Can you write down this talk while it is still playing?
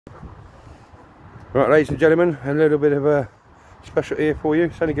Right, ladies and gentlemen, a little bit of a special here for you.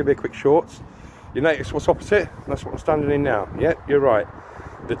 It's only going to be a quick shorts. You notice what's opposite? That's what I'm standing in now. Yep, you're right.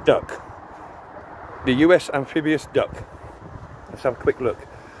 The duck. The US amphibious duck. Let's have a quick look.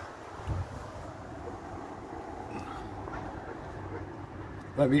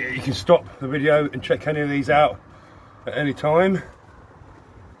 Maybe you can stop the video and check any of these out at any time.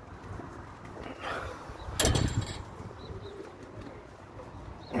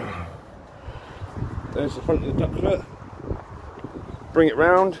 There's the front of the ducklet. Bring it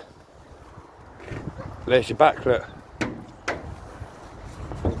round. There's your backlet.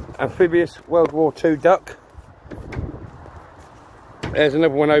 Amphibious World War II duck. There's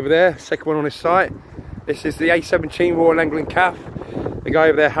another one over there, second one on this site. This is the A17 Royal England calf. The guy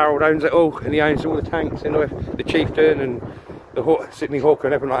over there, Harold, owns it all, and he owns all the tanks, and the Chieftain and the Sydney Hawker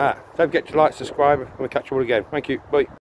and everything like that. Don't forget to like, subscribe, and we'll catch you all again. Thank you, bye.